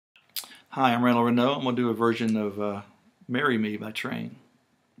Hi, I'm Randel Renaud. I'm going to do a version of Marry Me by Train.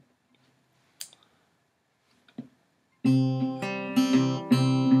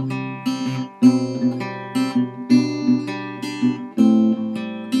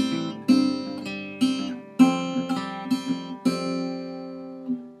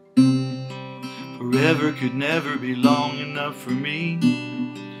 Forever could never be long enough for me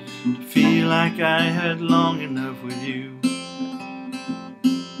to feel like I had long enough with you.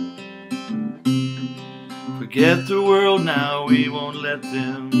 Forget the world now, we won't let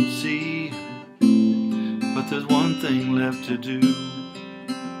them see, but there's one thing left to do.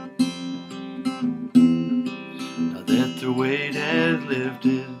 Now that the weight has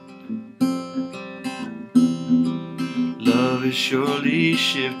lifted, love has surely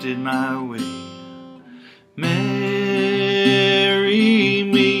shifted my way. Marry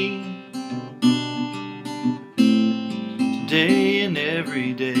me today and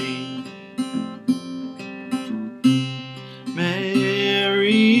every day.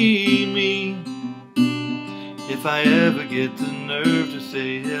 Marry me if I ever get the nerve to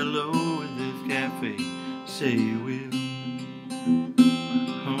say hello in this cafe. Say you will.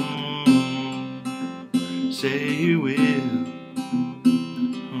 Say you will.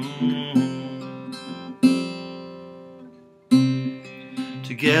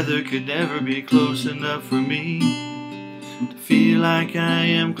 Together could never be close enough for me to feel like I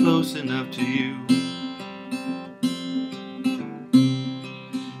am close enough to you.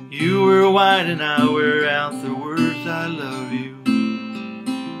 You were white and I wear out the words I love you,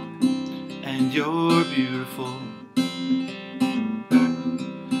 and you're beautiful.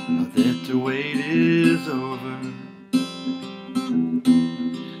 Now that the wait is over and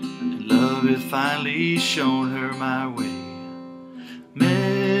love has finally shown her my way.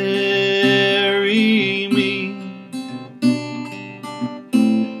 Marry me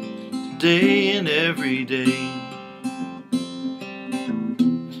today and every day.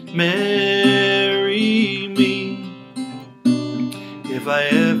 Marry me if I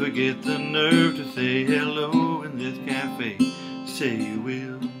ever get the nerve to say hello in this cafe. Say you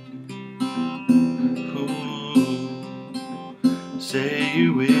will. Ooh, say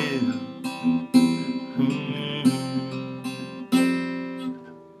you will.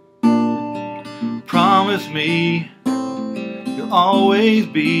 Promise me you'll always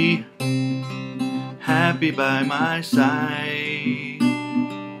be happy by my side.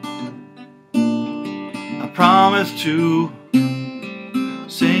 I promise to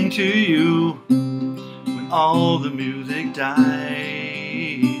sing to you when all the music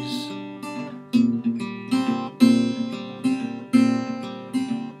dies.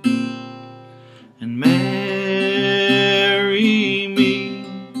 And marry me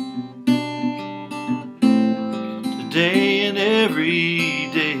today and every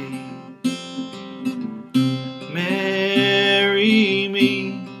day. Marry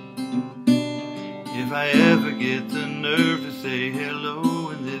me if I ever get the nerve to say hello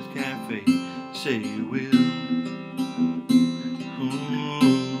in this cafe. Say you will. Ooh,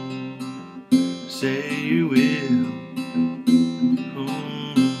 say you will.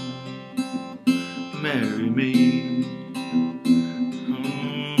 Ooh, marry me.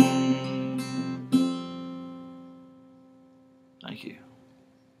 Thank you.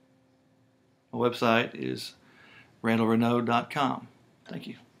 My website is randelrenaud.com. Thank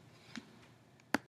you.